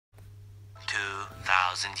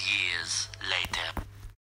2,000 years later.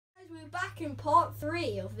 Guys, we're back in part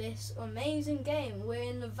 3 of this amazing game. We're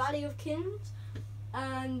in the Valley of Kings,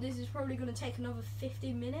 and this is probably going to take another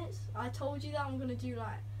 50 minutes. I told you that I'm going to do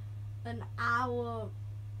like an hour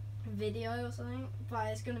video or something, but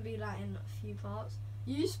it's going to be like in a few parts.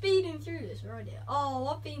 You speeding through this already? Oh,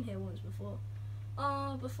 I've been here once before.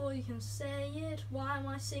 Before you can say it, why am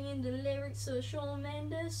I singing the lyrics of Shawn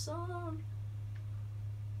Mendes' song?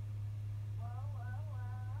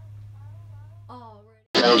 Oh,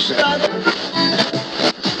 really? Sorry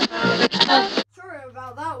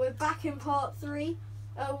about that, we're back in part 3.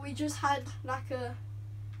 We just had like a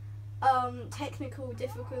technical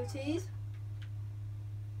difficulties.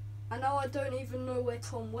 I know I don't even know where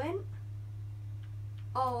Tom went.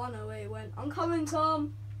 Oh, I know where he went. I'm coming,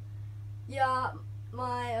 Tom. Yeah,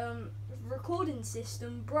 my recording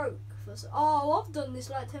system broke. Oh, I've done this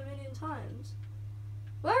like 10 million times.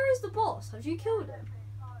 Where is the boss? Have you killed him?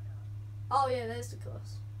 Oh yeah, there's the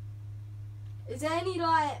boss. Is there any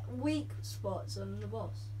like weak spots on the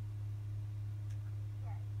boss?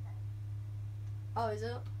 Oh, is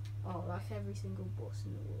it? Oh, like every single boss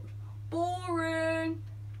in the world. Boring!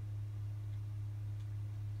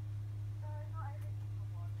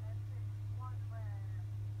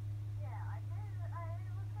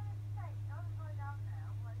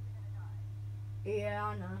 Yeah,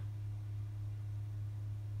 I know.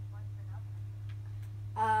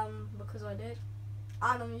 Because I did.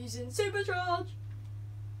 And I'm using Supercharge!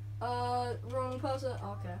 Wrong person.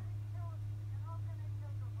 Okay.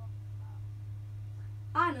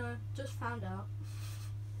 I know, just found out.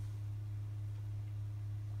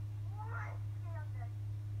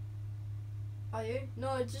 Are you?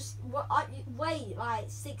 No, just wait like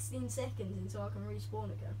 16 seconds until I can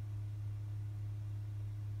respawn again.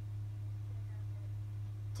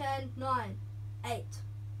 10, 9, 8,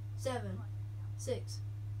 7, 6,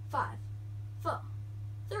 5, 4,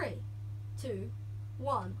 3, 2,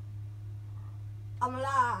 1. I'm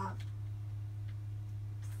alive.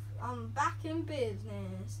 I'm back in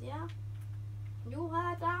business, yeah? You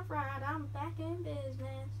heard that right, I'm back in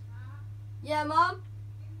business. Yeah, Mum?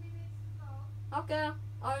 Okay,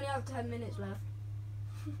 I only have 10 minutes left.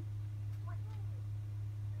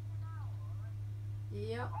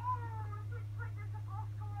 Yep.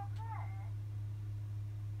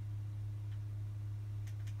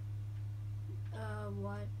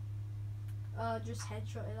 What? Just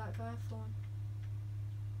headshotted that guy for one.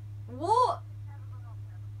 What?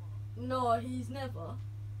 No, he's never.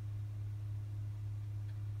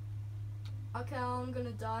 Okay, I'm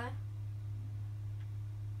gonna die.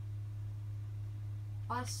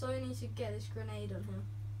 I so need to get this grenade on him.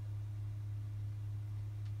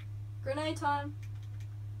 Grenade time.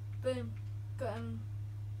 Boom. Got him.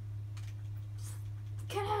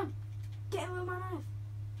 Get him! Get him with my knife.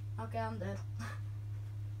 Okay, I'm dead.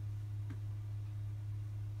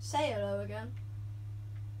 Say hello again.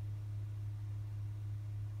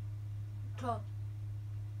 Tom.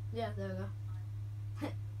 Yeah, there we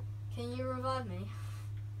go. Can you revive me?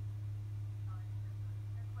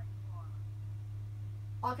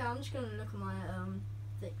 Okay, I'm just gonna look at my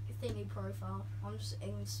thingy profile. I'm just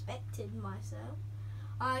inspecting myself.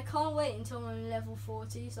 I can't wait until I'm level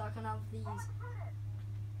 40 so I can have these.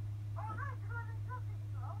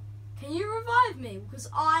 Can you revive me? Because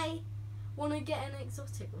I want to get an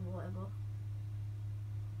exotic or whatever.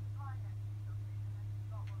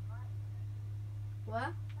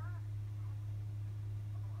 Where?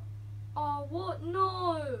 Oh, what?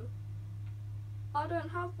 No! I don't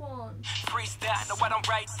have one. Freestyle, know what I'm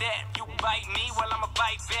right there. You bite me while I'ma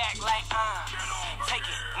bite back like take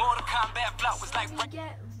it. Mortal Kombat flow was like. Can you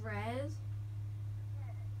get res?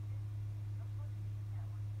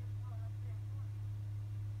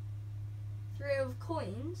 Three of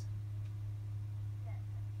coins.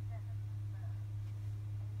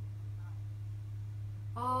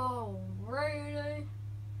 Oh, really?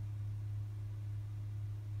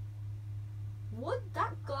 What?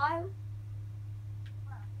 That guy?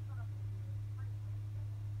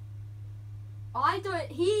 I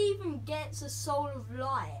don't. He even gets a soul of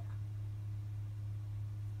light,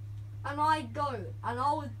 and I don't. And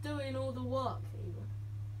I was doing all the work. Even.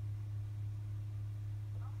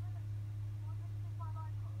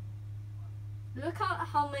 Look at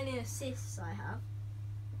how many assists I have.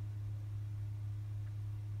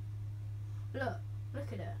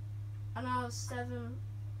 Look at it. And I was 7.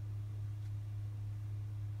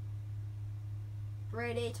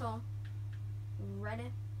 Ready, Tom?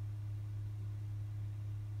 Ready?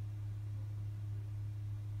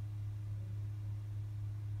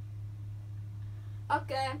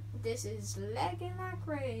 Okay, this is lagging like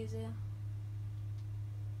crazy.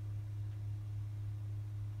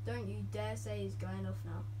 Don't you dare say he's going off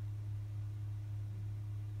now.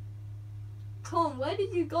 Tom, where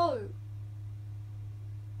did you go?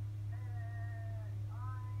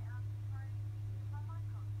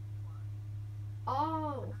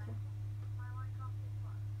 Oh, okay.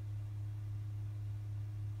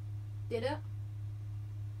 Did it?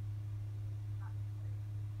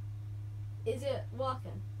 Is it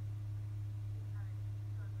working?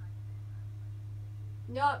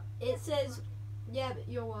 No, it says, yeah, but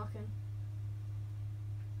you're working.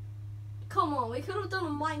 Come on, we could have done a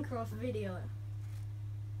Minecraft video.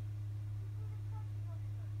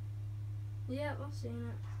 Yeah, I've seen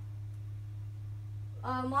it.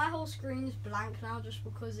 My whole screen is blank now just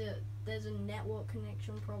because there's a network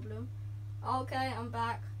connection problem. Okay, I'm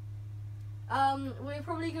back. We're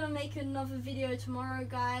probably gonna make another video tomorrow,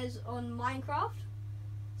 guys, on Minecraft.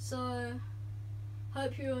 So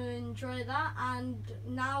hope you enjoy that. And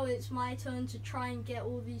now it's my turn to try and get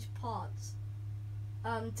all these parts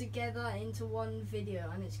together into one video,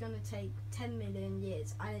 and it's gonna take 10 million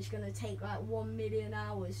years, and it's gonna take like 1 million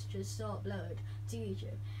hours just to upload to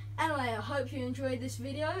YouTube. Anyway, I hope you enjoyed this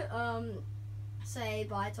video. Say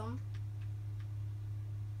bye, Tom.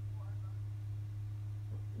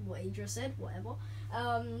 What he just said, whatever.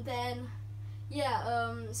 Then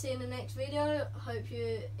yeah, see you in the next video. Hope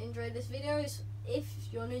you enjoyed this video. If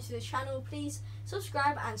you're new to this channel, please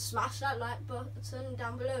subscribe and smash that like button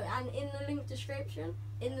down below. And in the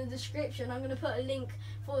description, I'm gonna put a link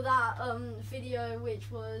for that video,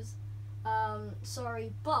 which was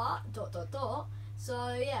sorry but ...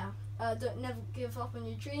 So yeah, don't never give up on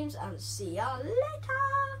your dreams, and see ya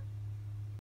later.